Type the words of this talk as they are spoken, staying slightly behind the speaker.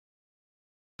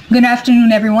Good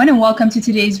afternoon, everyone, and welcome to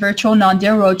today's virtual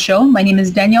non-deal roadshow. My name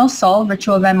is Danielle Saul,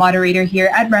 virtual event moderator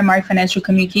here at Renmark Financial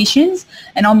Communications.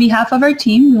 And on behalf of our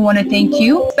team, we want to thank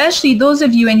you, especially those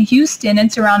of you in Houston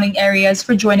and surrounding areas,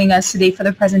 for joining us today for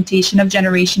the presentation of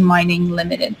Generation Mining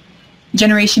Limited.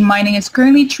 Generation Mining is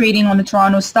currently trading on the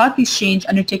Toronto Stock Exchange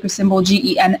under ticker symbol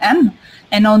GENM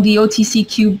and on the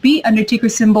OTCQB under ticker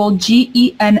symbol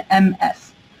GENMF.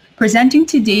 Presenting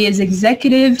today is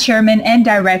Executive Chairman and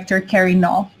Director Kerry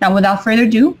Knoll. Now, without further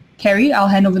ado, Kerry, I'll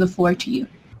hand over the floor to you.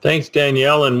 Thanks,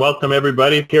 Danielle, and welcome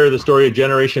everybody. Here the story of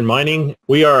Generation Mining.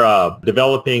 We are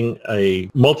developing a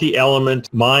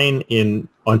multi-element mine in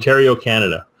Ontario,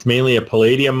 Canada. It's mainly a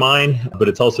palladium mine, but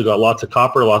it's also got lots of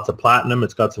copper, lots of platinum.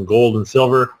 It's got some gold and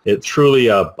silver. It's truly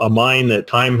a mine that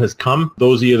time has come.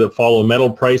 Those of you that follow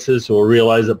metal prices will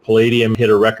realize that palladium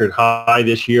hit a record high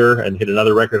this year and hit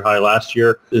another record high last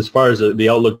year. As far as the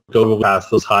outlook goes past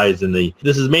those highs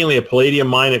this is mainly a palladium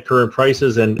mine at current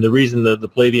prices, and the reason that the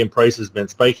palladium price has been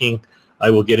spiking I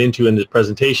will get into in this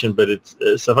presentation, but it's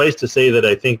suffice to say that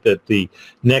I think that the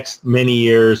next many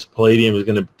years palladium is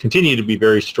going to continue to be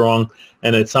very strong,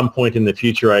 and at some point in the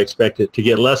future I expect it to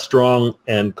get less strong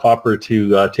and copper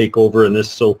to take over in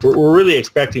this. So we're really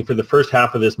expecting for the first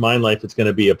half of this mine life it's going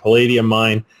to be a palladium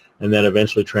mine and then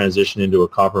eventually transition into a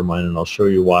copper mine, and I'll show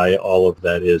you why all of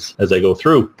that is as I go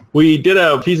through. We did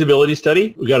a feasibility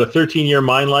study. We got a 13-year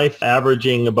mine life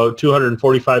averaging about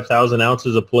 245,000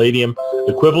 ounces of palladium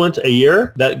equivalent a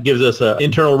year. That gives us an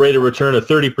internal rate of return of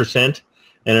 30%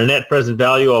 and a net present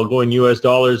value, I'll go in US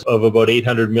dollars, of about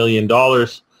 $800 million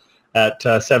at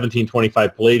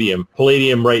 1725 palladium.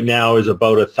 Palladium right now is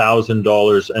about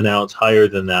 $1,000 an ounce higher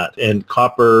than that. And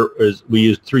copper we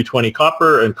use 320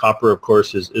 copper, and copper of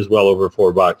course is well over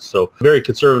 $4. So very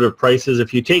conservative prices.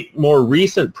 If you take more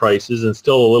recent prices and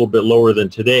still a little bit lower than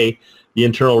today, the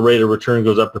internal rate of return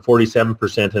goes up to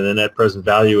 47% and the net present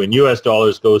value in US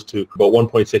dollars goes to about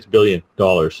 $1.6 billion.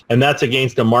 And that's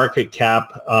against a market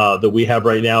cap that we have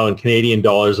right now in Canadian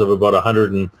dollars of about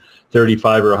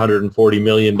 135 or 140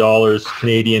 million dollars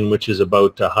Canadian, which is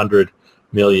about 100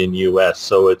 million US.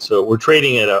 So we're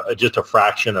trading at just a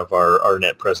fraction of our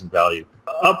net present value.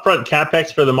 Upfront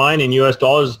capex for the mine in US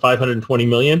dollars is 520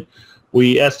 million.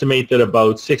 We estimate that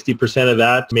about 60% of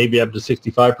that, maybe up to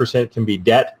 65%, can be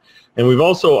debt. And we've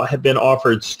also been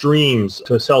offered streams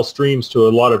to sell streams to a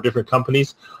lot of different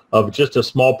companies of just a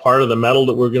small part of the metal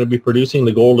that we're going to be producing,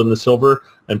 the gold and the silver,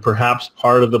 and perhaps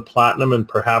part of the platinum and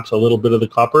perhaps a little bit of the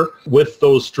copper. With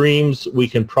those streams, we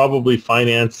can probably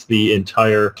finance the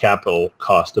entire capital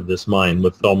cost of this mine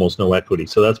with almost no equity.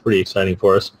 So that's pretty exciting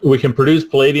for us. We can produce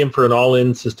palladium for an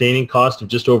all-in sustaining cost of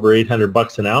just over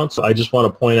 $800 an ounce. I just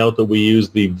want to point out that we use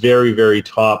the very, very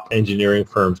top engineering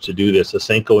firms to do this,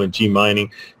 Ausenco and G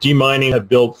Mining. G Mining have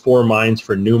built 4 mines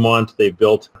for Newmont. They've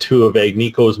built 2 of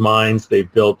Agnico's mines.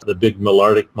 They've built the big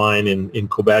Malartic mine in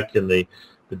Quebec, and the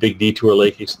big Detour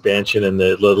Lake expansion, and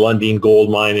the Lundin gold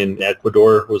mine in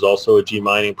Ecuador was also a G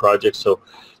Mining project. So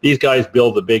these guys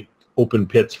build the big open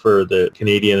pits for the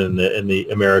Canadian and the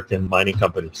American mining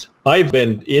companies. I've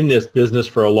been in this business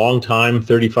for a long time,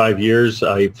 35 years.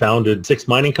 I founded 6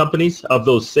 mining companies. Of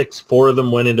those 6, 4 of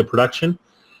them went into production,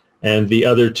 and the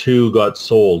other 2 got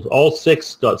sold. All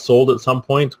 6 got sold at some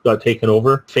point, got taken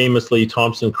over. Famously,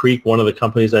 Thompson Creek, one of the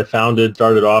companies I founded,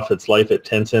 started off its life at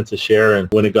 10 cents a share, and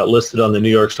when it got listed on the New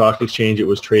York Stock Exchange, it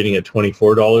was trading at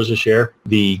 $24 a share.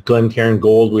 The Glencairn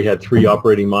Gold, we had 3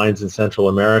 operating mines in Central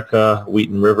America.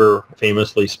 Wheaton River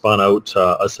famously spun out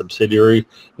a subsidiary,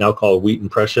 now called Wheaton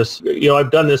Precious. You know, I've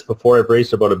done this before. I've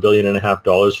raised about $1.5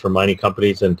 billion for mining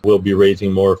companies, and we'll be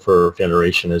raising more for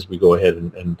Generation as we go ahead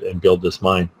and build this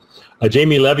mine.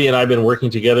 Jamie Levy and I have been working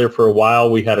together for a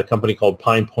while. We had a company called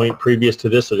Pine Point previous to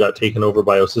this. It got taken over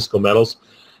by Osisko Metals.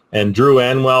 And Drew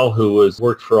Anwell, who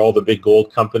worked for all the big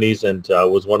gold companies and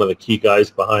was one of the key guys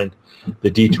behind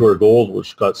the Detour Gold,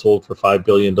 which got sold for $5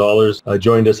 billion,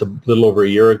 joined us a little over a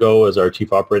year ago as our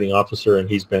Chief Operating Officer, and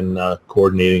he's been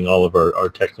coordinating all of our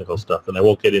technical stuff. And I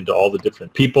won't get into all the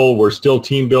different people. We're still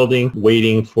team building,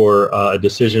 waiting for a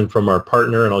decision from our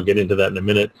partner, and I'll get into that in a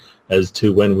minute, as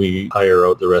to when we hire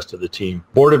out the rest of the team.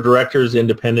 Board of directors,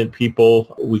 independent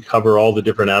people. We cover all the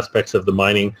different aspects of the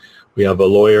mining. We have a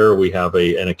lawyer, we have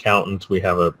an accountant, we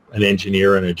have an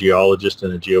engineer and a geologist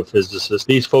and a geophysicist.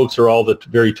 These folks are all the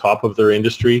very top of their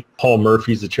industry. Paul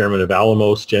Murphy's the chairman of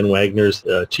Alamos. Jen Wagner's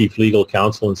chief legal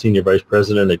counsel and senior vice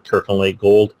president at Kirkland Lake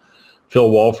Gold. Phil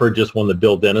Walford just won the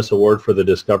Bill Dennis Award for the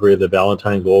discovery of the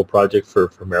Valentine Gold Project for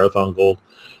Marathon Gold.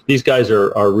 These guys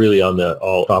are really on the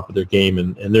top of their game,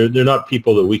 and they're not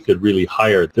people that we could really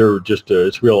hire. They're just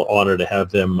it's a real honor to have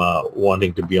them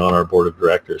wanting to be on our board of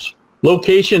directors.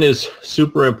 Location is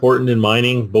super important in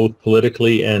mining, both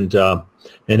politically and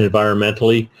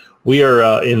environmentally. We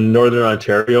are in Northern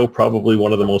Ontario, probably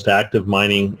one of the most active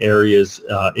mining areas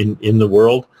in the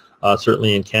world,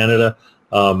 certainly in Canada.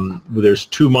 There's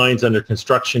 2 mines under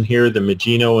construction here, the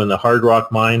Magino and the Hard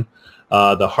Rock mine.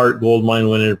 The Hart Gold mine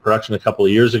went into production a couple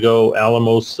of years ago.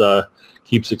 Alamos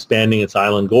keeps expanding its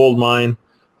Island Gold mine.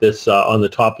 This on the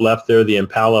top left there, the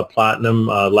Impala Platinum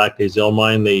Lac des Îles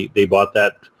mine, they bought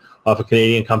that off a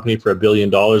Canadian company for $1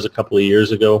 billion a couple of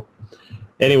years ago.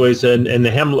 Anyways, and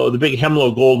the big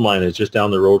Hemlo gold mine is just down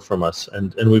the road from us.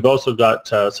 And we've also got,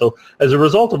 so as a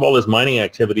result of all this mining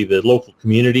activity, the local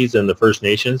communities and the First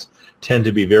Nations tend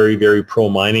to be very, very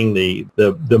pro-mining.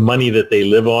 The money that they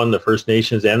live on, the First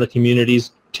Nations and the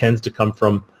communities, tends to come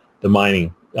from the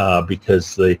mining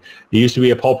because it used to be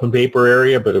a pulp and paper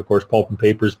area, but of course pulp and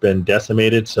paper's been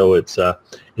decimated, so it's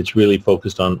really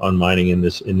focused on mining in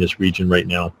this region right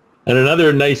now. And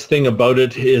another nice thing about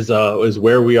it is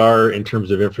where we are in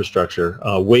terms of infrastructure,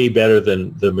 way better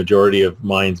than the majority of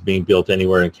mines being built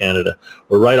anywhere in Canada.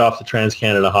 We're right off the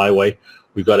Trans-Canada Highway.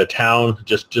 We've got a town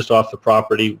just off the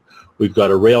property. We've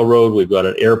got a railroad. We've got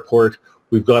an airport.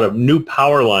 We've got a new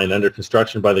power line under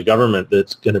construction by the government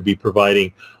that's going to be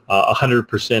providing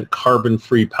 100%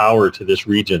 carbon-free power to this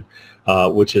region,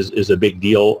 which is a big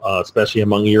deal, especially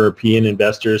among European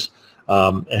investors.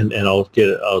 And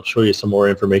I'll show you some more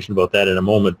information about that in a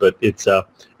moment. But it's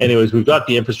anyways, we've got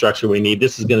the infrastructure we need.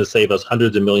 This is going to save us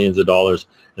hundreds of millions of dollars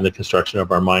in the construction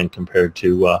of our mine compared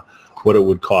to what it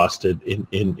would cost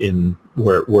in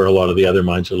where a lot of the other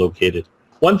mines are located.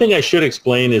 One thing I should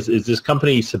explain is this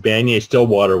company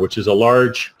Sibanye-Stillwater, which is a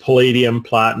large palladium,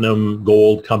 platinum,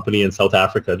 gold company in South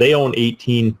Africa. They own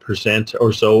 18%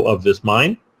 or so of this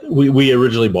mine. We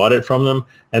originally bought it from them,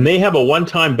 and they have a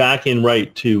one-time back-in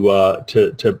right to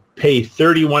pay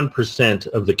 31%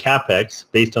 of the capex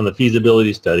based on the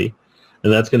feasibility study,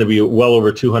 and that's going to be well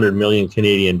over 200 million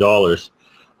Canadian dollars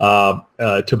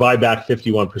to buy back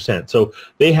 51%. So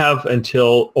they have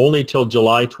only till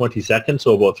July 22nd,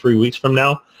 so about 3 weeks from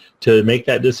now, to make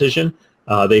that decision.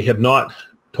 They have not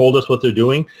told us what they're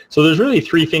doing. So there's really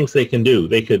 3 things they can do.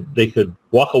 They could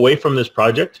walk away from this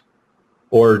project,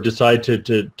 or decide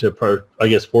I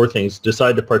guess 4 things,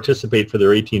 decide to participate for their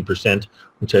 18%,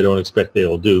 which I don't expect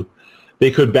they'll do.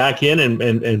 They could back in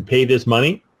and pay this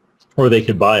money, or they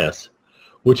could buy us.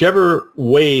 Whichever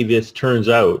way this turns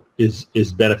out is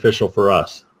beneficial for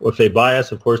us. If they buy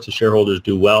us, of course, the shareholders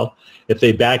do well. If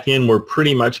they back in, we're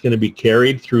pretty much going to be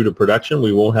carried through to production.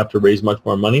 We won't have to raise much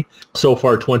more money. So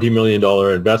far, $20 million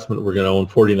investment, we're going to own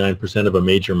 49% of a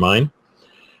major mine.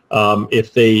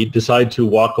 If they decide to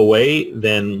walk away,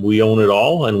 then we own it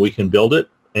all and we can build it.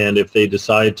 And if they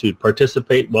decide to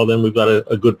participate, well, then we've got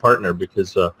a good partner,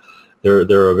 because they're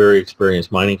a very experienced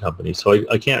mining company. So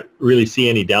I can't really see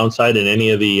any downside in any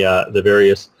of the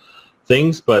various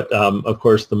things. But of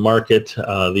course, the market,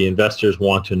 the investors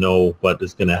want to know what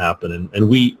is going to happen. And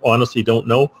we honestly don't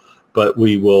know, but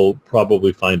we will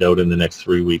probably find out in the next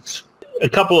 3 weeks. A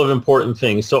couple of important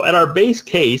things. So at our base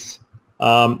case,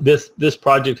 this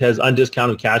project has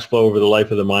undiscounted cash flow over the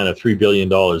life of the mine of $3 billion.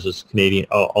 It's Canadian,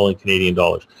 all in Canadian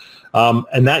dollars.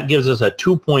 And that gives us a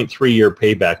 2.3-year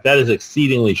payback. That is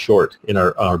exceedingly short in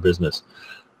our business.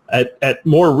 At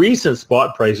more recent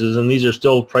spot prices, and these are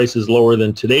still prices lower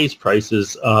than today's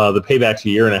prices, the payback's 1.5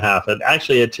 years. And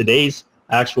actually at today's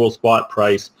actual spot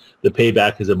price, the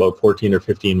payback is about 14 or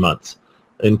 15 months.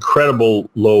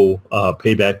 Incredible low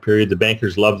payback period. The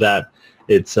bankers love that.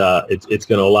 It's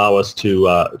going to allow us to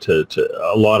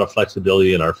a lot of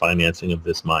flexibility in our financing of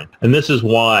this mine. And this is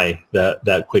why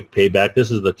that quick payback.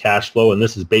 This is the cash flow, and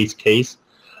this is base case.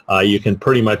 You can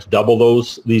pretty much double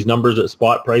these numbers at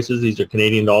spot prices. These are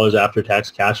Canadian dollars after tax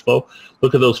cash flow.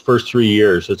 Look at those first 3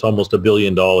 years. It's almost $1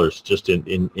 billion just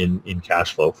in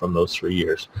cash flow from those 3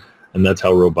 years. And that's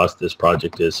how robust this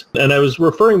project is. And I was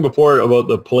referring before about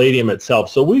the palladium itself.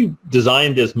 So we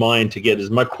designed this mine to get as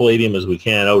much palladium as we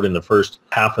can out in the first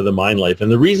half of the mine life. And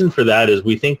the reason for that is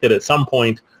we think that at some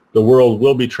point the world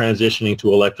will be transitioning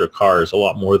to electric cars a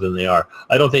lot more than they are.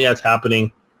 I don't think that's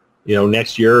happening,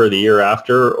 next year or the year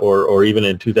after, or even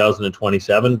in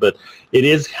 2027, but it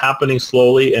is happening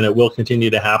slowly, and it will continue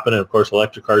to happen. And of course,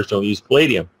 electric cars don't use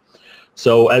palladium.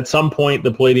 So at some point,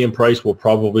 the palladium price will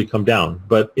probably come down.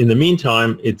 But in the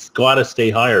meantime, it's got to stay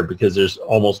higher, because there's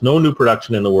almost no new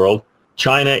production in the world.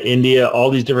 China, India,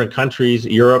 all these different countries,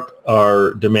 Europe,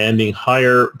 are demanding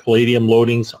higher palladium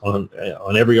loadings on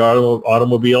every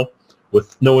automobile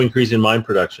with no increase in mine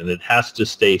production. It has to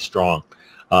stay strong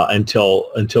until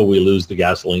we lose the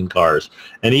gasoline cars.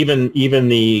 And even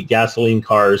the gasoline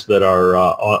cars that are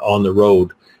on the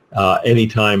road,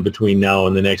 anytime between now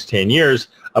and the next 10 years.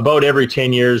 About every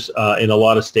 10 years in a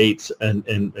lot of states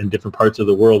and different parts of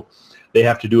the world, they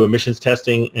have to do emissions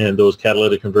testing, and those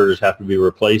catalytic converters have to be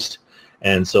replaced,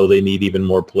 and so they need even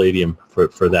more palladium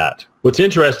for that. What's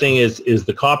interesting is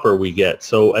the copper we get.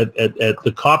 So at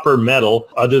the copper metal,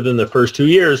 other than the first 2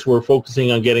 years, we're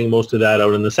focusing on getting most of that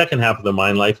out in the second half of the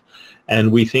mine life,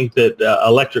 and we think that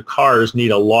electric cars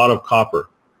need a lot of copper,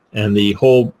 and the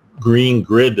whole green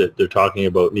grid that they're talking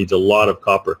about needs a lot of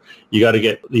copper. You got to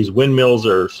get these windmills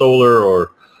or solar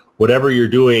or whatever you're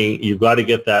doing, you've got to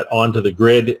get that onto the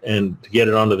grid, and to get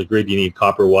it onto the grid you need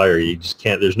copper wire. You just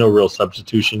can't, there's no real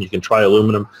substitution. You can try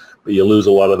aluminum, but you lose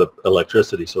a lot of the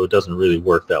electricity, so it doesn't really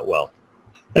work that well.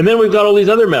 And then we've got all these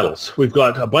other metals. We've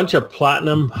got a bunch of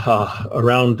platinum,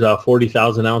 around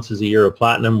 40,000 ounces a year of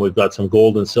platinum. We've got some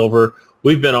gold and silver.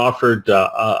 We've been offered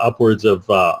upwards of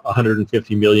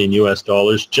 150 million US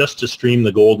dollars just to stream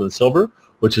the gold and silver,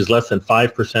 which is less than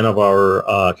 5% of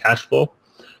our cash flow.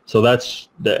 So that's,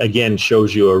 again,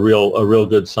 shows you a real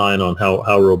good sign on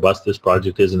how robust this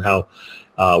project is and how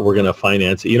we're going to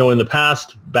finance it. You know, in the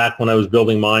past, back when I was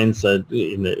building mines in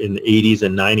the 80s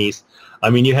and 90s, I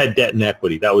mean, you had debt and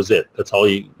equity. That was it. That's all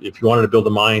you, if you wanted to build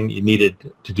a mine, you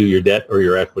needed to do your debt or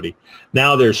your equity.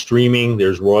 Now there's streaming,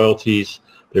 there's royalties,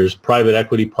 there's private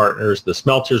equity partners. The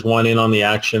smelters want in on the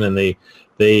action, and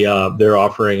they're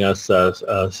offering us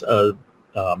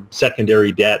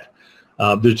secondary debt.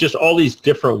 There's just all these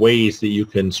different ways that you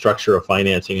can structure a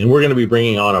financing, and we're going to be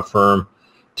bringing on a firm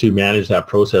to manage that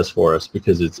process for us,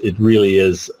 because it really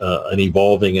is an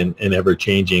evolving and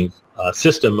ever-changing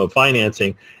system of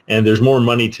financing, and there's more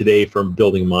money today from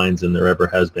building mines than there ever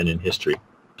has been in history.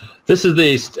 This is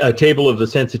the table of the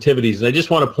sensitivities, and I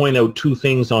just want to point out two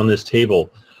things on this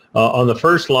table. On the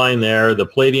first line there, the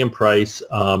palladium price,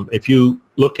 if you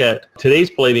look at today's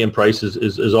palladium price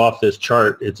is off this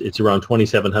chart, it's around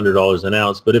 $2,700 an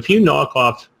ounce, but if you knock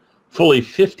off fully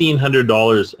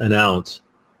 $1,500 an ounce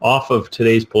off of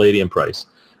today's palladium price,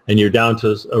 and you're down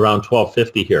to around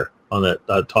 $1,250 here on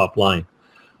that top line,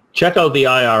 check out the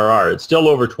IRR. It's still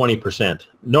over 20%.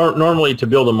 Normally, to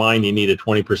build a mine, you need a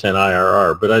 20%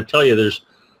 IRR, but I tell you, there's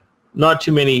not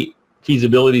too many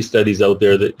feasibility studies out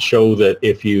there that show that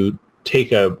if you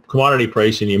take a commodity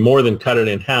price and you more than cut it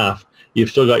in half,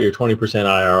 you've still got your 20%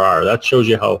 IRR. That shows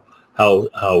you how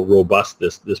robust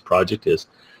this project is.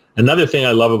 Another thing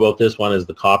I love about this one is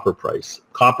the copper price.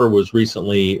 Copper was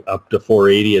recently up to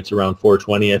 480. It's around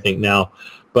 420, I think, now.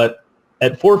 But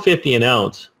at 450 an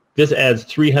ounce, this adds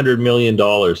 $300 million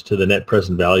to the net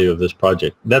present value of this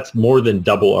project. That's more than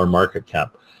double our market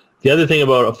cap. The other thing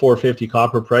about a 450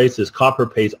 copper price is copper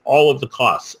pays all of the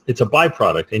costs. It's a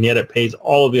byproduct, and yet it pays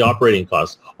all of the operating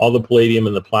costs. All the palladium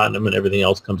and the platinum and everything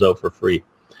else comes out for free.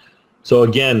 So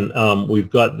again, we've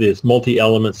got this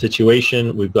multi-element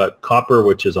situation. We've got copper,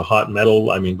 which is a hot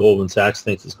metal. I mean, Goldman Sachs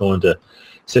thinks it's going to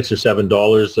 $6 or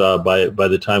 $7 by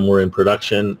the time we're in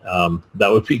production.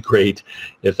 That would be great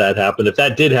if that happened. If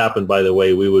that did happen, by the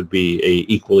way, we would be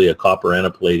equally a copper and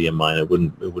a palladium mine. It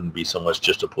wouldn't be so much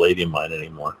just a palladium mine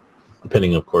anymore,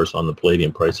 depending, of course, on the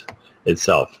palladium price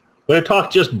itself. I'm going to talk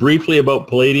just briefly about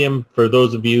palladium for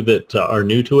those of you that are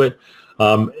new to it.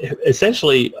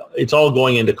 Essentially, it's all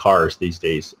going into cars these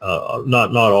days.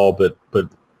 Not all, but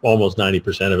almost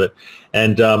 90% of it.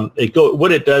 And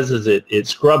what it does is it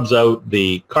scrubs out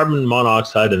the carbon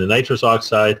monoxide and the nitrous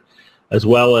oxide, as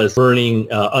well as burning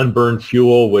unburned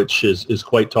fuel, which is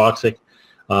quite toxic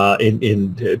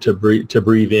to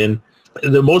breathe in.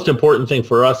 The most important thing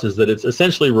for us is that it's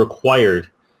essentially required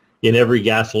in every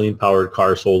gasoline-powered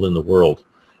car sold in the world.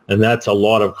 And that's a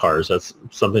lot of cars. That's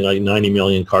something like 90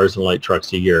 million cars and light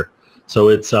trucks a year. So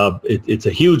it's a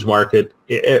huge market.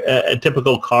 A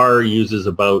typical car uses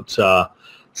about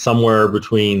somewhere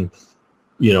between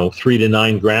 3 to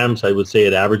 9 grams. I would say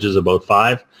it averages about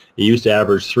 5. It used to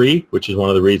average 3, which is one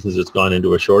of the reasons it's gone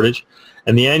into a shortage.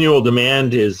 And the annual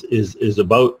demand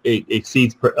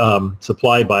exceeds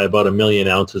supply by about 1 million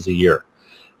ounces a year,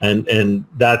 and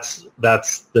that's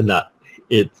the nut.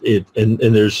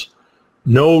 And there's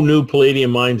no new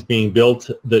palladium mines being built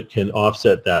that can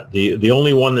offset that. The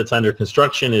only one that's under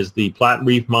construction is the Platte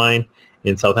Reef mine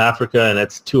in South Africa, and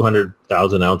that's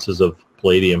 200,000 ounces of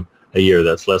palladium a year.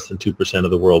 That's less than 2%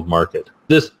 of the world market.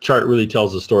 This chart really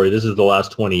tells the story. This is the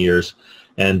last 20 years.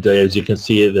 And as you can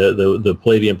see, the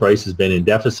palladium price has been in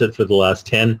deficit for the last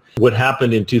 10. What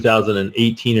happened in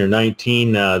 2018 or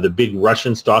 19, the big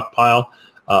Russian stockpile,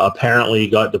 apparently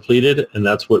got depleted, and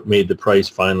that's what made the price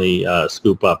finally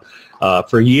scoop up.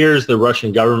 For years, the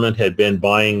Russian government had been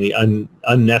buying the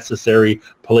unnecessary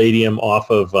palladium off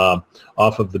of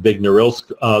the big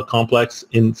Norilsk complex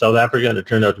in South Africa, and it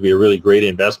turned out to be a really great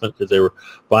investment because they were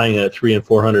buying it at $300 and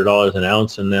 $400 an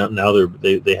ounce, and now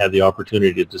they had the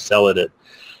opportunity to sell it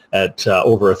at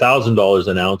over $1,000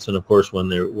 an ounce. And of course, when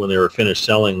they were finished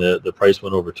selling, the price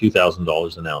went over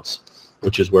 $2,000 an ounce,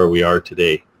 which is where we are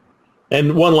today.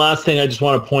 And one last thing I just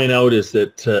want to point out is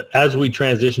that as we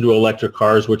transition to electric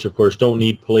cars, which of course don't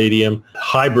need palladium,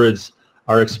 hybrids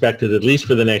are expected, at least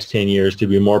for the next 10 years, to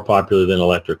be more popular than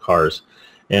electric cars.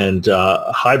 And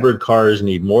hybrid cars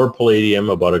need more palladium,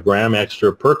 about 1 gram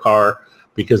extra per car,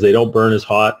 because they don't burn as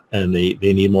hot, and they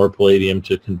need more palladium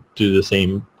to do the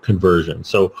same conversion.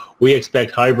 So we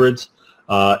expect hybrids,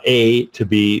 to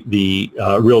be the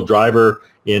real driver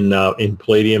in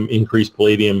palladium, increased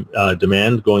palladium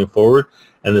demand going forward.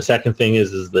 And the second thing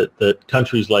is that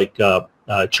countries like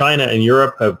China and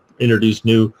Europe have introduced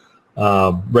new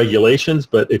regulations,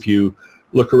 but if you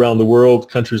look around the world,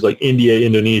 countries like India,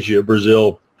 Indonesia,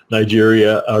 Brazil,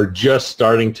 Nigeria are just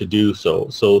starting to do so.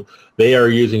 So they are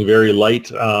using very light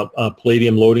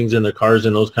palladium loadings in their cars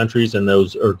in those countries, and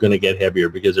those are going to get heavier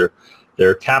because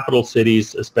their capital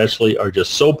cities especially are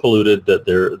just so polluted that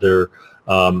their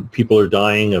people are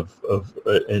dying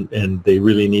and they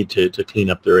really need to clean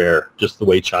up their air, just the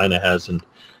way China has and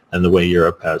the way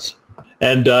Europe has.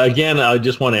 And again, I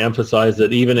just want to emphasize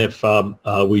that even if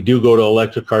we do go to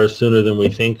electric cars sooner than we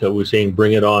think, we're saying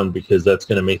bring it on, because that's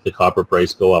going to make the copper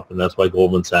price go up. And that's why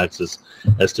Goldman Sachs is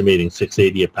estimating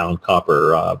 $6.80 a pound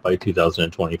copper by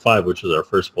 2025, which is our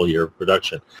first full year of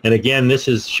production. And again, this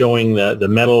is showing the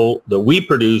metal that we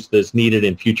produce that's needed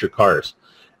in future cars.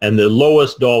 And the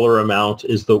lowest dollar amount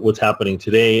is what's happening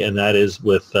today, and that is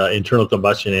with internal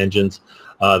combustion engines.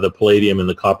 The palladium and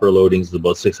the copper loadings is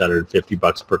about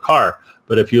 $650 per car.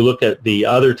 But if you look at the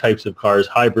other types of cars,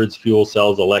 hybrids, fuel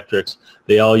cells, electrics,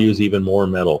 they all use even more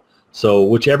metal. So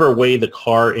whichever way the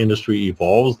car industry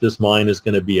evolves, this mine is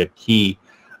going to be a key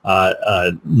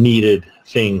needed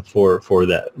thing for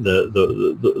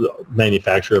the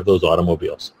manufacture of those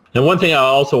automobiles. And one thing I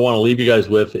also want to leave you guys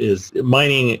with is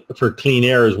mining for clean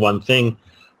air is one thing,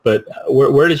 but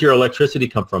where does your electricity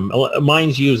come from?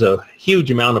 Mines use a huge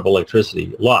amount of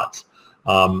electricity, lots.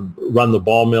 Run the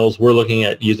ball mills. We're looking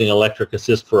at using electric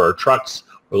assist for our trucks.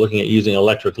 We're looking at using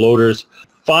electric loaders.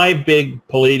 5 big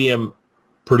palladium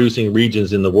producing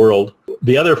regions in the world.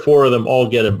 The other 4 of them all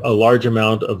get a large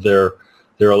amount of their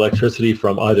electricity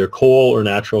from either coal or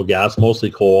natural gas, mostly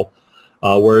coal.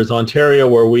 Whereas Ontario,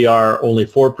 where we are, only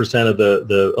 4% of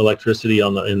the electricity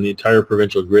in the entire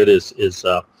provincial grid is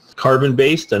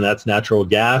carbon-based, and that's natural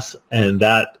gas. And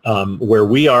that where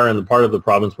we are, in the part of the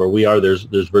province where we are, there's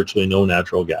virtually no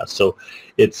natural gas. So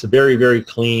it's a very, very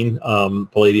clean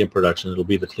palladium production. It'll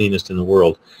be the cleanest in the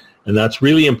world. And that's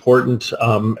really important.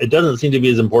 It doesn't seem to be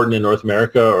as important in North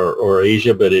America or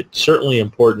Asia, but it's certainly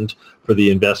important for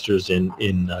the investors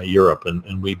in Europe.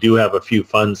 And we do have a few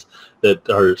funds that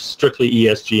are strictly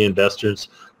ESG investors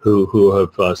who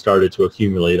have started to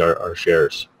accumulate our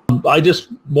shares. I just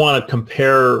want to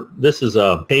compare, this is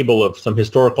a table of some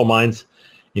historical mines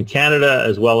in Canada,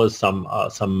 as well as some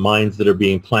mines that are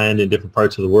being planned in different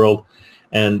parts of the world.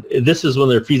 And this is when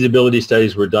their feasibility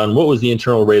studies were done. What was the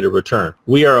internal rate of return?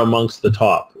 We are amongst the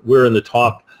top. We're in the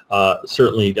top,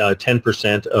 certainly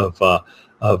 10%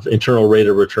 of internal rate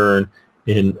of return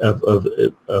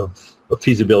of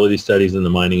feasibility studies in the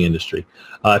mining industry.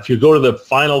 If you go to the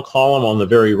final column on the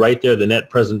very right there, the net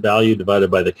present value divided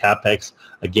by the capex,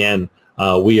 again,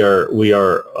 we are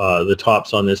the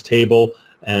tops on this table.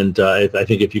 And I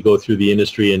think if you go through the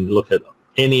industry and look at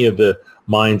any of the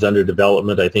mines under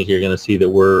development, I think you're going to see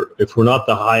that if we're not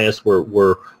the highest,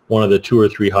 we're one of the 2 or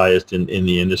 3 highest in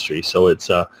the industry. So it's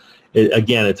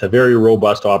again, it's a very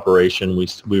robust operation.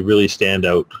 We really stand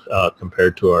out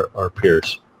compared to our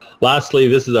peers. Lastly,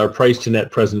 this is our price to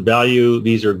net present value.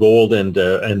 These are gold and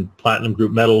platinum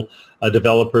group metal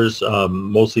developers,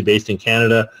 mostly based in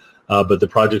Canada, but the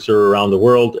projects are around the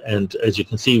world. And as you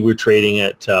can see, we're trading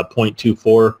at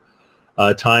 0.24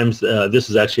 times. This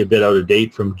is actually a bit out of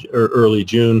date from early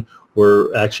June.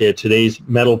 We're actually at today's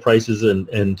metal prices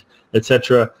and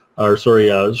etc.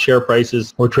 Share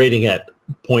prices. We're trading at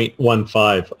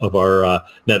 0.15 of our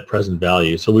net present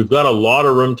value. So we've got a lot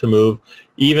of room to move.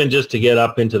 Even just to get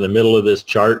up into the middle of this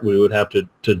chart, we would have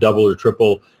to double or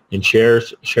triple in share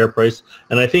price.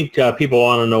 And I think people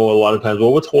want to know a lot of times,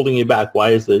 well, what's holding you back? Why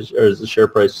is the share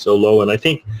price so low? And I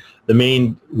think the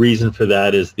main reason for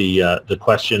that is the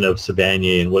question of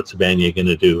Sibanye and what Sibanye going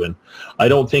to do. And I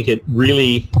don't think it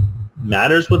really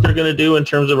matters what they're going to do in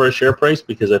terms of our share price,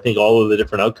 because I think all of the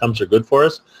different outcomes are good for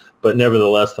us. But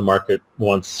nevertheless, the market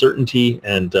wants certainty,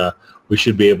 and we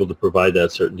should be able to provide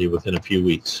that certainty within a few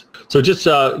weeks. So just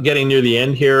getting near the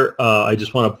end here, I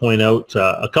just want to point out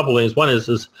a couple things. One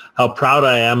is how proud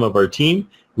I am of our team.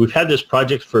 We've had this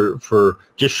project for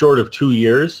just short of 2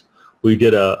 years. We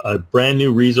did a brand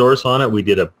new resource on it. We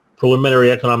did a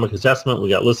preliminary economic assessment. We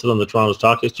got listed on the Toronto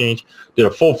Stock Exchange, did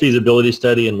a full feasibility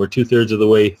study, and we're 2/3 of the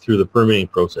way through the permitting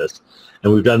process.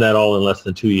 And we've done that all in less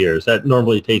than 2 years. That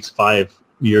normally takes 5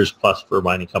 years plus for a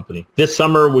mining company. This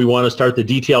summer, we want to start the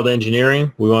detailed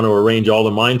engineering. We want to arrange all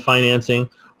the mine financing.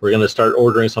 We're going to start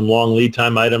ordering some long lead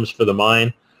time items for the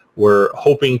mine. We're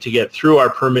hoping to get through our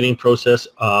permitting process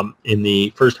in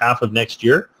the first half of next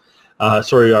year.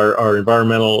 Our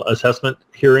environmental assessment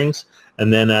hearings.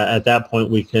 And then at that point,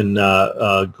 we can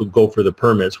go for the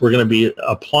permits. We're going to be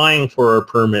applying for our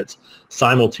permits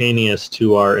simultaneous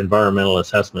to our environmental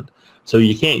assessment. So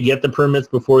you can't get the permits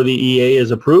before the EA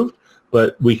is approved,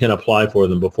 but we can apply for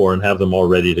them before and have them all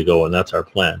ready to go, and that's our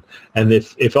plan. And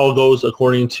if all goes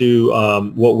according to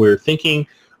what we're thinking,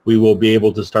 we will be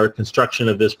able to start construction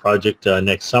of this project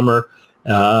next summer,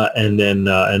 and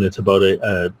it's about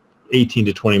a 18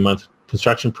 to 20 month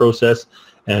construction process,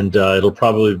 and it'll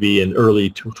probably be in early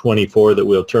 24 that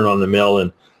we'll turn on the mill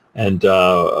and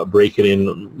break it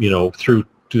in, through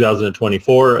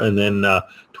 2024, and then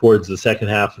towards the second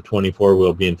half of 24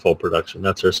 we'll be in full production.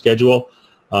 That's our schedule.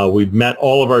 We've met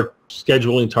all of our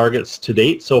scheduling targets to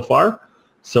date so far,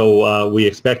 so we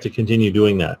expect to continue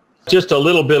doing that. Just a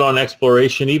little bit on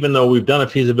exploration. Even though we've done a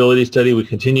feasibility study, we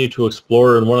continue to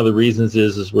explore, and one of the reasons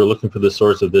is we're looking for the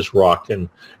source of this rock and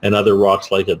other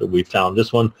rocks like it that we found.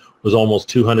 This one was almost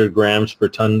 200 grams per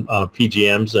ton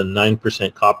PGMs and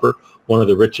 9% copper, one of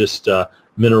the richest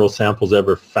mineral samples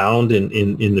ever found in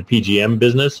the PGM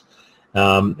business,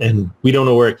 and we don't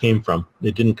know where it came from.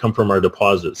 It didn't come from our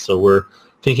deposits, so we're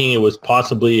thinking it was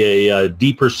possibly a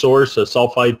deeper source, a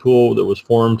sulfide pool that was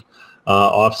formed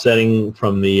offsetting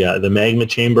from the magma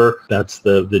chamber. That's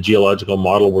the geological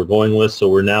model we're going with. So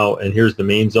we're now, and here's the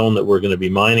main zone that we're going to be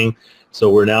mining. So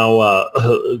we're now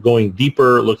going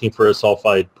deeper, looking for a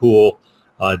sulfide pool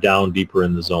down deeper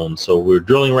in the zone. So we're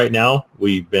drilling right now.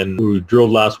 We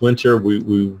drilled last winter.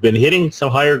 We've been hitting some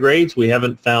higher grades. We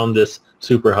haven't found this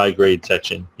super high grade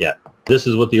section yet. This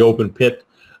is what the open pit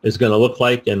is going to look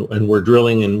like, and we're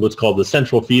drilling in what's called the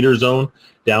central feeder zone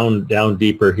down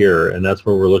deeper here, and that's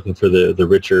where we're looking for the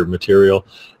richer material.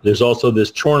 There's also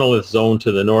this chornolith zone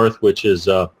to the north, which is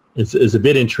a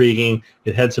bit intriguing.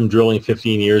 It had some drilling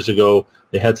 15 years ago.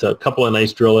 They had a couple of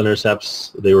nice drill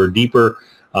intercepts. They were deeper.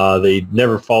 They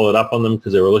never followed up on them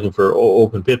because they were looking for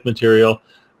open pit material,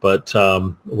 but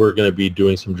we're going to be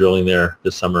doing some drilling there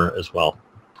this summer as well.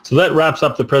 So that wraps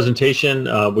up the presentation.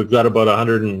 We've got about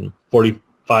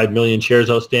 145 million shares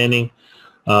outstanding.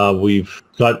 We've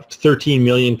got 13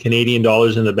 million Canadian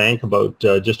dollars in the bank, about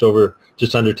just under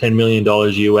 $10 million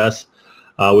US.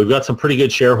 We've got some pretty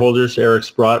good shareholders: Eric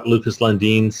Sprott, Lucas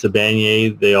Lundin,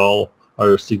 Sibanye. They all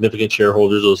are significant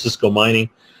shareholders. Osisko Mining.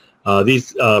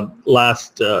 These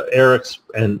Eric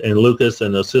and Lucas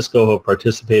and Osisko have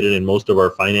participated in most of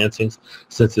our financings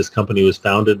since this company was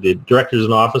founded. The directors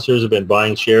and officers have been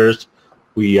buying shares.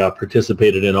 We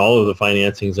participated in all of the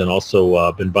financings and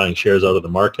also been buying shares out of the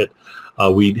market.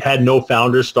 We had no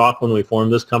founder stock when we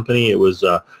formed this company. It was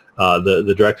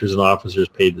the directors and officers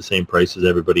paid the same price as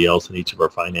everybody else in each of our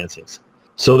financings.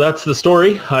 So that's the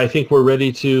story. I think we're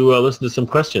ready to listen to some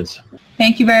questions.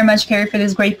 Thank you very much, Kerry, for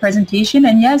this great presentation.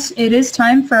 And yes, it is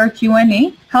time for our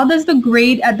Q&A. How does the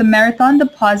grade at the Marathon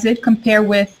deposit compare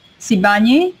with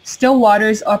Sibanye,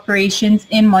 Stillwater's operations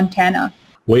in Montana?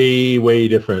 Way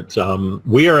different.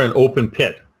 We are an open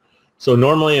pit. So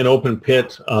normally an open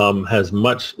pit has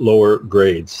much lower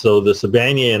grades. So the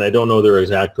Sibanye, and I don't know their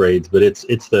exact grades, but it's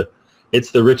the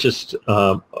richest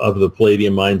of the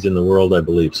palladium mines in the world, I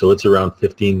believe. So it's around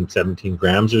 15, 17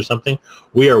 grams or something.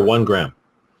 We are 1 gram,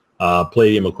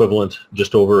 palladium equivalent,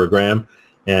 just over a gram.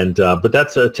 And but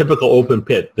that's a typical open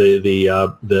pit.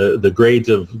 The grades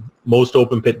of most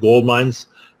open pit gold mines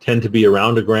tend to be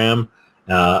around a gram.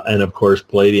 And of course,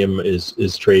 palladium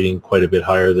is trading quite a bit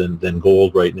higher than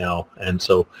gold right now. And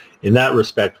so in that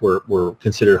respect, we're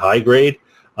considered high grade.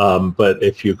 But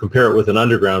if you compare it with an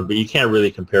underground, but you can't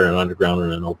really compare an underground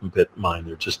and an open pit mine.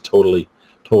 They're just totally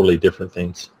different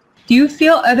things. Do you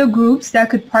feel other groups that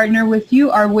could partner with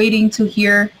you are waiting to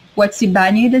hear what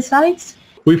Sibanye decides?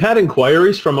 We've had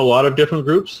inquiries from a lot of different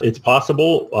groups. It's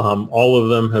possible. All of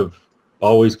them have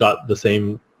always got the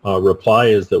same reply,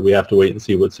 is that we have to wait and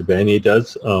see what Sibanye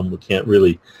does. We can't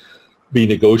really be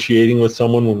negotiating with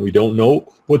someone when we don't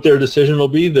know what their decision will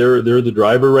be. They're the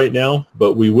driver right now,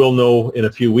 but we will know in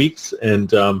a few weeks.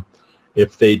 And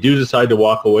if they do decide to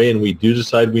walk away and we do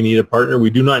decide we need a partner, we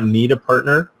do not need a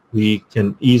partner. We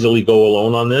can easily go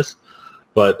alone on this,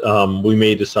 but we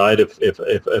may decide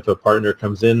if a partner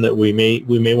comes in that we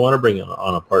may want to bring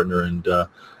on a partner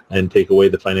and take away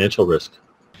the financial risk.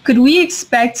 Could we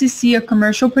expect to see a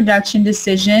commercial production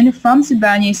decision from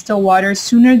Sibanye-Stillwater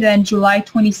sooner than July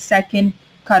 22nd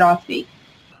cutoff date?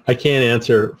 I can't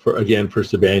answer for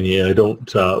Sibanye. I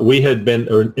don't. We had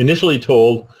been initially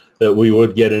told that we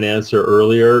would get an answer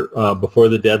earlier before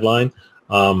the deadline.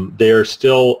 They are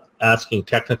still asking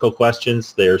technical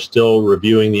questions. They are still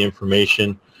reviewing the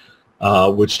information,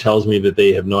 which tells me that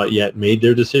they have not yet made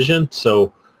their decision.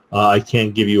 So I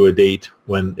can't give you a date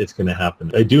when it's going to happen.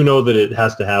 I do know that it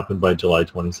has to happen by July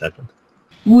 22nd.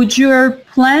 Would your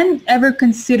plan ever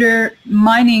consider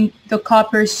mining the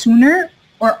copper sooner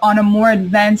or on a more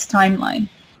advanced timeline?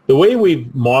 The way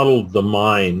we've modeled the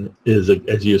mine is,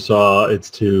 as you saw, it's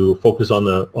to focus on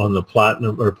the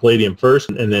platinum or palladium first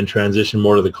and then transition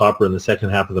more to the copper in the second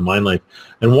half of the mine life.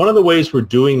 And one of the ways we're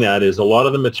doing that is a lot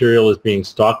of the material is being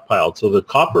stockpiled. So the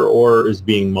copper ore is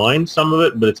being mined, some of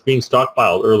it, but it's being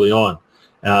stockpiled early on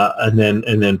and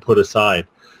then put aside.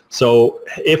 So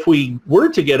if we were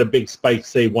to get a big spike,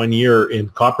 say 1 year in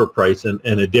copper price and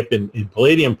a dip in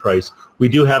palladium price, we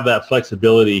do have that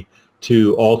flexibility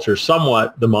to alter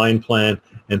somewhat the mine plan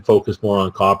and focus more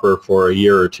on copper for a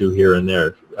year or two here and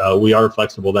there. We are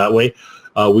flexible that way.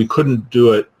 We couldn't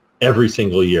do it every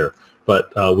single year,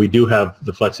 but we do have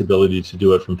the flexibility to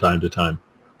do it from time to time.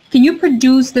 Can you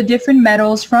produce the different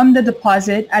metals from the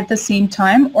deposit at the same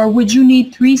time, or would you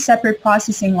need 3 separate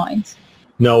processing lines?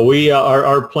 No,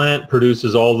 our plant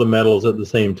produces all the metals at the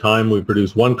same time. We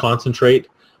produce one concentrate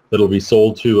that'll be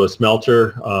sold to a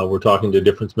smelter. We're talking to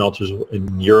different smelters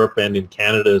in Europe and in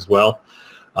Canada as well.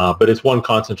 But it's one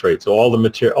concentrate. So all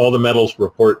the metals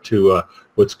report to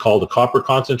what's called a copper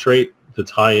concentrate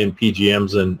that's high in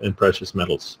PGMs and precious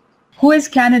metals. Who is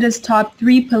Canada's top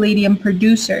 3 palladium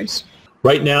producers?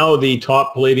 Right now, the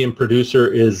top palladium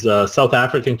producer is a South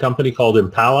African company called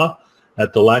Impala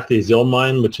at the Lac des Îles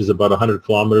mine, which is about 100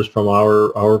 kilometers from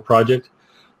our project.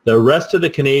 The rest of the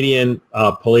Canadian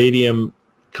palladium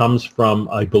comes from,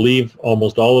 I believe,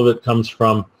 almost all of it comes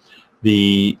from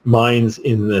the mines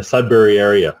in the Sudbury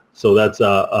area. So that's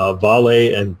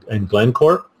Vale and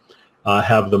Glencore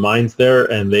have the mines there,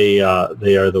 and they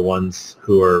are the ones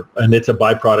who are, and it's a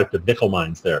byproduct of nickel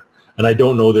mines there. And I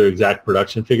don't know their exact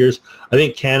production figures. I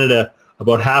think Canada,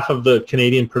 about half of the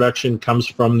Canadian production comes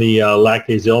from the Lac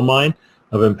des Îles mine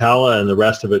of Impala, and the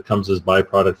rest of it comes as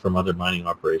byproduct from other mining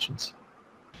operations.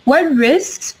 What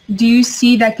risks do you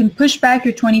see that can push back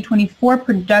your 2024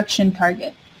 production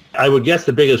target? I would guess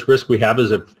the biggest risk we have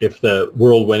is if the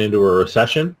world went into a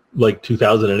recession like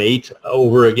 2008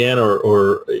 over again,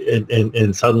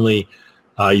 and suddenly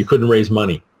you couldn't raise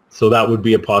money. So that would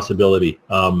be a possibility.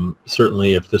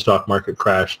 Certainly if the stock market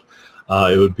crashed,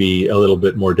 it would be a little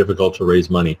bit more difficult to raise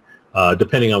money,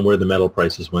 depending on where the metal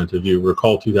prices went. If you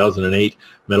recall 2008,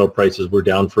 metal prices were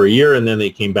down for a year, and then they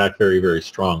came back very, very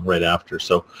strong right after.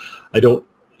 So I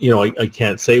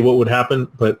can't say what would happen,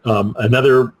 but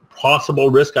another possible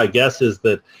risk, I guess, is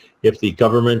that if the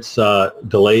governments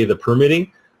delay the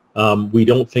permitting, we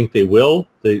don't think they will.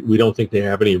 We don't think they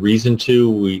have any reason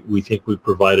to. We think we've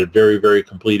provided very, very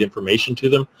complete information to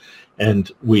them,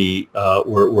 and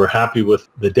we're happy with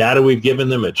the data we've given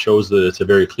them. It shows that it's a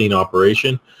very clean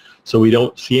operation. So we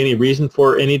don't see any reason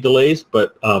for any delays,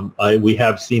 but we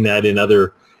have seen that in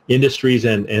other industries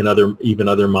and even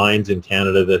other mines in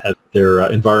Canada that have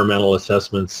their environmental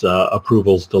assessments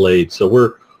approvals delayed. So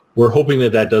we're hoping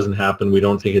that doesn't happen. We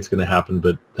don't think it's going to happen,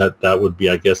 but that would be,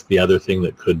 I guess, the other thing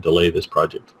that could delay this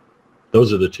project.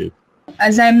 Those are the two.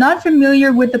 As I'm not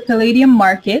familiar with the palladium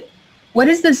market, what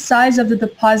is the size of the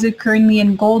deposit currently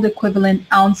in gold equivalent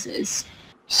ounces?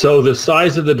 So the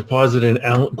size of the deposit in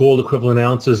gold equivalent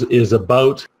ounces is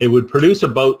it would produce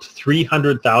about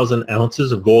 300,000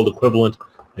 ounces of gold equivalent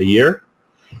a year,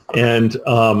 and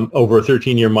over a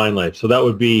 13-year mine life. So that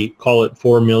would be, call it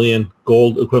 4 million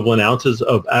gold equivalent ounces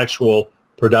of actual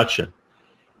production.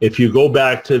 If you go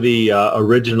back to the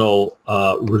original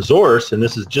resource, and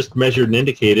this is just measured and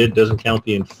indicated, doesn't count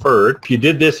the inferred, if you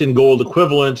did this in gold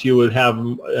equivalent, you would have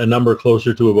a number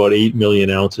closer to about 8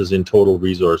 million ounces in total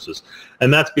resources.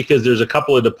 And that's because there's a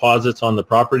couple of deposits on the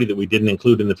property that we didn't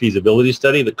include in the feasibility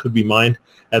study that could be mined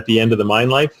at the end of the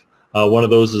mine life. One of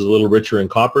those is a little richer in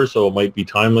copper, so it might be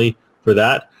timely for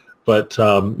that. But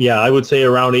yeah, I would say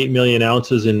around 8 million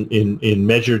ounces in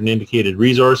measured and indicated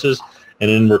resources.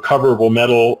 and in recoverable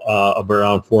metal of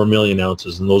around 4 million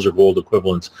ounces, and those are gold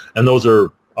equivalents. And those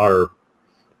are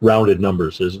rounded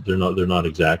numbers. They're not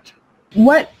exact.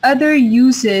 What other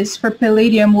uses for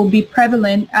palladium will be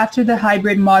prevalent after the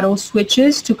hybrid model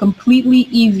switches to completely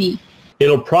EV?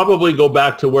 It'll probably go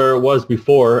back to where it was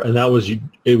before, and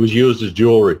it was used as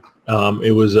jewelry.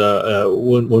 It was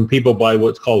when people buy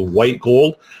what's called white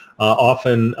gold,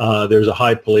 often there's a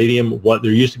high palladium.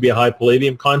 There used to be a high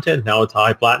palladium content. Now it's a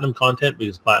high platinum content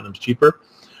because platinum's cheaper.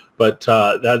 But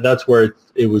that's where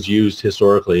it was used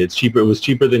historically. It's cheaper. It was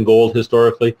cheaper than gold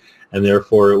historically, and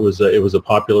therefore it was a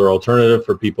popular alternative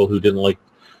for people who didn't like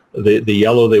the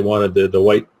yellow. They wanted the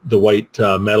white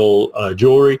metal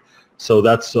jewelry. So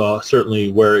that's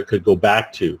certainly where it could go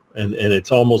back to, and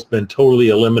it's almost been totally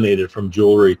eliminated from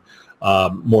jewelry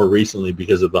more recently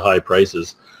because of the high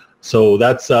prices. So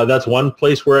that's one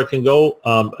place where it can go.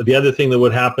 The other thing that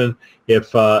would happen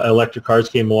if electric cars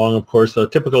came along, of course, a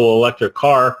typical electric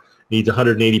car needs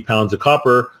 180 pounds of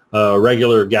copper. A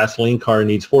regular gasoline car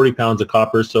needs 40 pounds of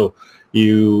copper. So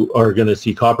you are going to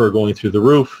see copper going through the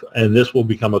roof, and this will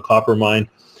become a copper mine.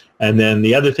 And then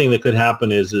the other thing that could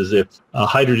happen is if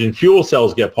hydrogen fuel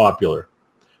cells get popular.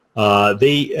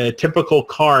 A typical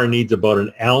car needs about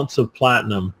an ounce of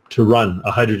platinum to run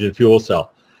a hydrogen fuel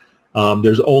cell.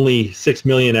 There's only 6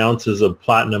 million ounces of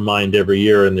platinum mined every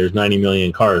year, and there's 90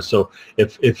 million cars. So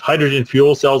if hydrogen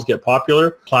fuel cells get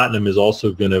popular, platinum is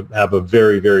also going to have a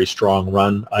very, very strong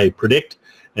run, I predict.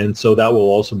 And so that will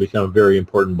also become a very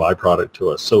important byproduct to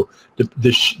us. So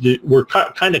we're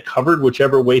kind of covered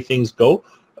whichever way things go.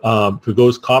 If it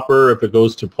goes copper, if it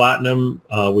goes to platinum,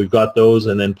 we've got those,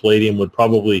 and then palladium would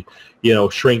probably,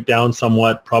 shrink down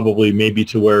somewhat, probably maybe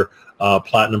to where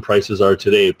platinum prices are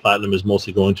today. Platinum is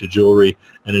mostly going to jewelry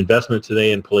and investment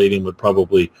today, and palladium would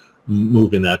probably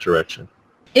move in that direction.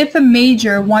 If a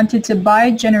major wanted to buy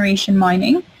Generation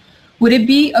Mining, would it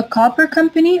be a copper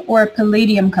company or a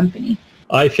palladium company?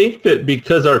 I think that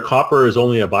because our copper is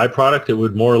only a byproduct, it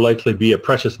would more likely be a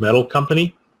precious metal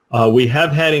company. We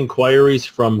have had inquiries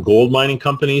from gold mining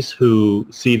companies who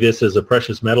see this as a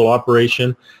precious metal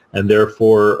operation and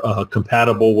therefore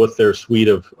compatible with their suite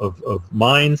of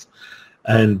mines,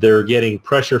 and they're getting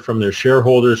pressure from their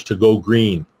shareholders to go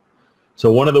green.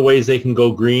 So one of the ways they can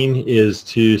go green is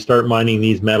to start mining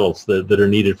these metals that are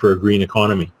needed for a green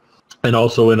economy, and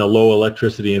also in a low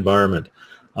electricity environment.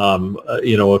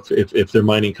 If they're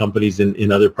mining companies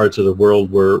in other parts of the world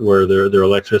where their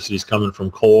electricity is coming from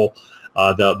coal,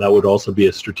 that would also be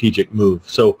a strategic move.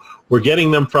 So we're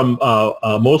getting them from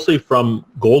mostly from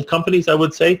gold companies, I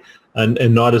would say,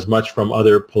 and not as much from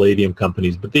other palladium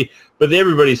companies. But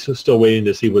everybody's still waiting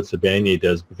to see what Sibanye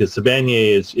does, because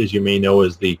Sibanye, as you may know,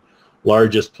 is the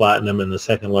largest platinum and the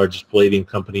second largest palladium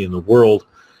company in the world.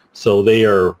 So they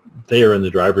are in the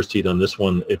driver's seat on this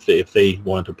one if they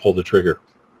want to pull the trigger.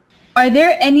 Are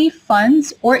there any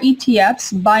funds or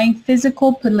ETFs buying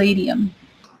physical palladium?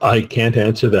 I can't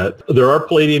answer that. There are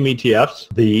palladium ETFs.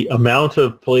 The amount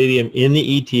of palladium in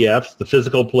the ETFs, the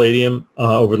physical palladium,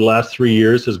 over the last 3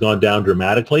 years has gone down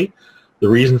dramatically. The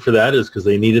reason for that is because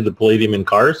they needed the palladium in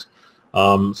cars.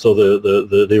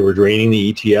 So they were draining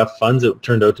the ETF funds. It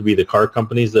turned out to be the car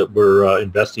companies that were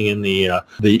investing in the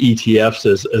ETFs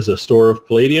as a store of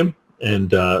palladium.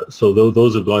 And so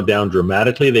those have gone down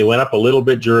dramatically. They went up a little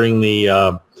bit during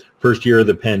the first year of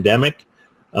the pandemic.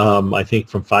 I think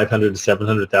from 500 to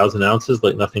 700,000 ounces,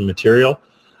 like nothing material.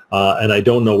 And I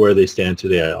don't know where they stand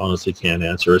today. I honestly can't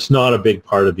answer. It's not a big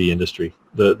part of the industry.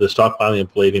 The stockpiling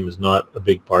of palladium is not a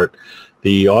big part.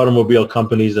 The automobile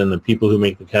companies and the people who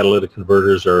make the catalytic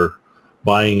converters are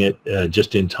buying it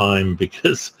just in time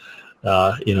because,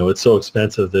 it's so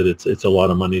expensive that it's a lot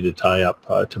of money to tie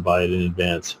up to buy it in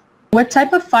advance. What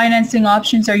type of financing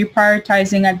options are you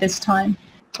prioritizing at this time?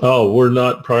 Oh, we're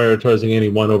not prioritizing any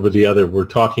one over the other. We're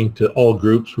talking to all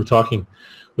groups. We're talking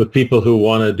with people who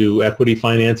want to do equity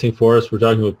financing for us. We're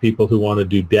talking with people who want to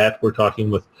do debt. We're talking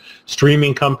with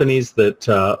streaming companies that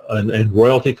and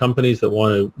royalty companies that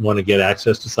want to get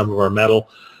access to some of our metal.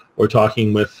 We're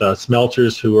talking with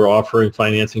smelters who are offering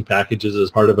financing packages as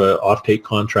part of an offtake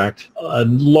contract. A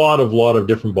lot of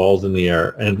different balls in the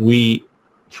air, and we,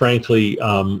 frankly,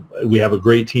 we have a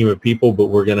great team of people, but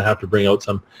we're going to have to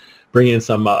bring in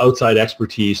some outside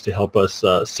expertise to help us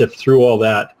sift through all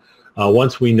that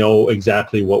once we know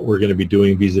exactly what we're going to be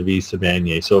doing vis-a-vis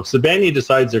Sibanye. So if Sibanye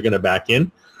decides they're going to back in,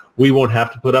 we won't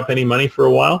have to put up any money for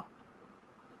a while.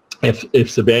 If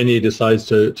Sibanye decides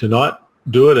to not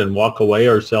do it and walk away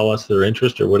or sell us their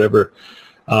interest or whatever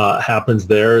happens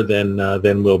there,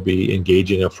 then we'll be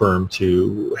engaging a firm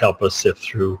to help us sift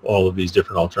through all of these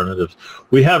different alternatives.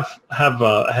 We have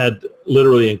had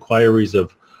literally inquiries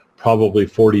of probably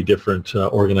 40 different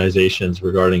organizations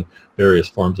regarding various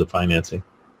forms of financing.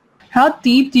 How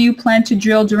deep do you plan to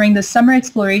drill during the summer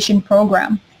exploration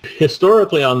program?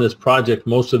 Historically on this project,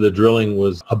 most of the drilling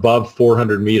was above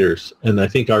 400 meters, and I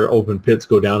think our open pits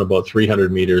go down about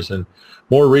 300 meters. And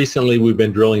more recently, we've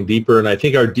been drilling deeper, and I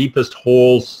think our deepest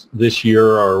holes this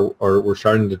year we're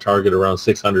starting to target around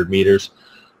 600 meters,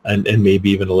 and maybe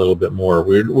even a little bit more.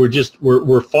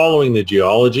 We're following the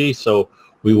geology, so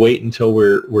we wait until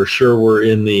we're sure we're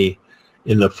in the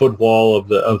footwall of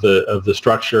the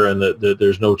structure, and that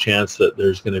there's no chance that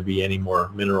there's going to be any more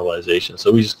mineralization.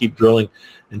 So we just keep drilling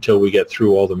until we get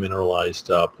through all the mineralized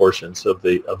portions of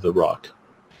the rock.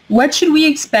 What should we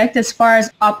expect as far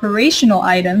as operational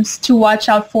items to watch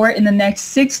out for in the next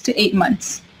 6 to 8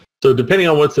 months? So depending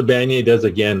on what Sibanye does,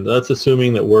 again, that's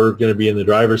assuming that we're going to be in the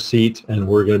driver's seat and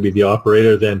we're going to be the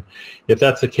operator. Then if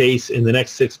that's the case, in the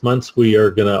next 6 months, we are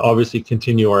going to obviously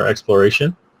continue our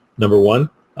exploration, number one.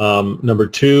 Number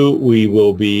two, we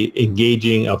will be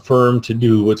engaging a firm to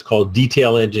do what's called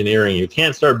detail engineering. You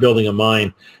can't start building a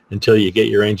mine until you get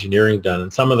your engineering done.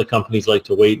 And some of the companies like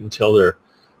to wait until their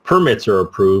permits are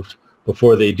approved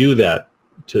before they do that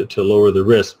to lower the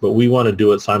risk. But we want to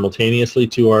do it simultaneously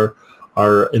to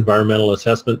our environmental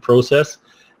assessment process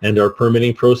and our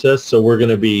permitting process. So we're going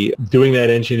to be doing that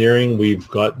engineering. We've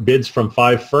got bids from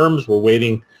 5 firms. We're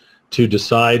waiting to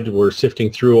decide. We're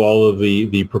sifting through all of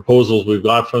the proposals we've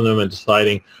got from them and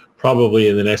deciding probably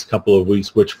in the next couple of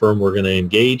weeks which firm we're going to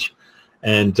engage.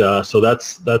 And so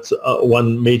that's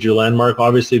one major landmark.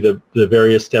 Obviously, the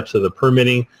various steps of the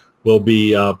permitting will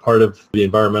be part of the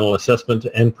environmental assessment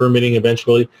and permitting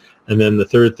eventually. And then the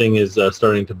third thing is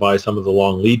starting to buy some of the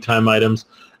long lead time items.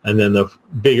 And then the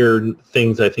bigger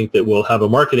things I think that will have a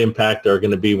market impact are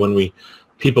going to be when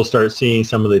people start seeing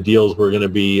some of the deals we're going to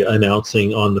be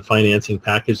announcing on the financing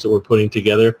package that we're putting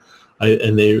together.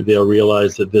 And they'll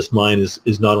realize that this mine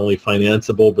is not only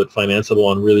financeable, but financeable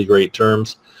on really great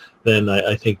terms. Then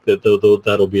I think that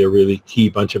that'll be a really key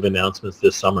bunch of announcements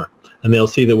this summer. And they'll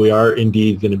see that we are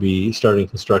indeed going to be starting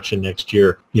construction next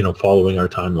year, following our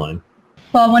timeline.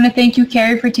 Well, I want to thank you,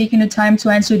 Kerry, for taking the time to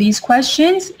answer these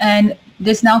questions. And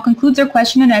this now concludes our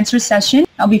question and answer session.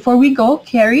 Now, before we go,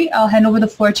 Kerry, I'll hand over the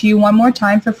floor to you one more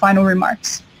time for final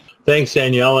remarks. Thanks,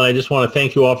 Danielle. And I just want to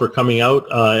thank you all for coming out.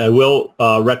 I will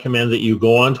recommend that you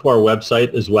go onto our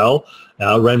website as well.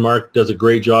 Renmark does a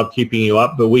great job keeping you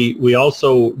up, but we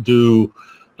also do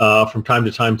from time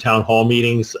to time town hall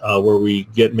meetings where we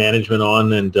get management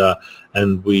on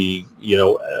and we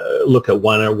look at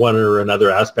one or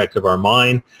another aspect of our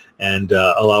mine and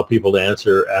allow people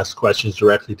to ask questions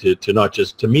directly to not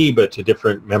just to me but to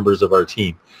different members of our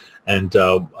team. And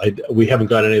we haven't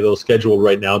got any of those scheduled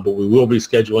right now, but we will be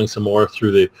scheduling some more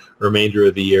through the remainder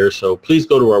of the year. So please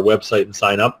go to our website and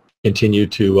sign up. Continue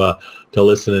to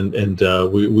listen, and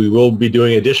we will be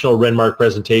doing additional Renmark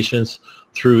presentations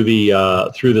through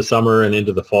the summer and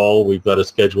into the fall. We've got a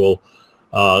schedule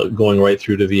going right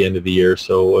through to the end of the year.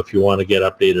 So if you want to get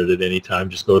updated at any time,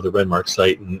 just go to the Renmark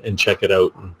site and check it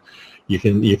out. And you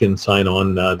can sign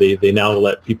on. They now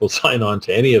let people sign on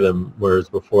to any of them, whereas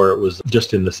before it was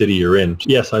just in the city you're in.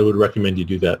 Yes, I would recommend you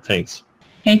do that. Thanks.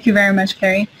 Thank you very much,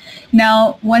 Kerry.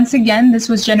 Now, once again, this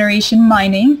was Generation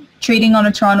Mining, trading on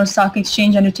the Toronto Stock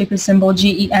Exchange under ticker symbol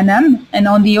GENM and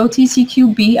on the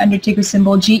OTCQB under ticker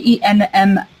symbol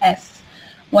GENMF.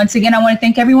 Once again, I want to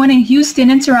thank everyone in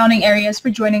Houston and surrounding areas for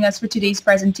joining us for today's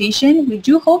presentation. We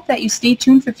do hope that you stay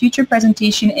tuned for future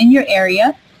presentation in your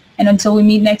area. And until we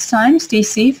meet next time, stay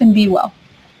safe and be well.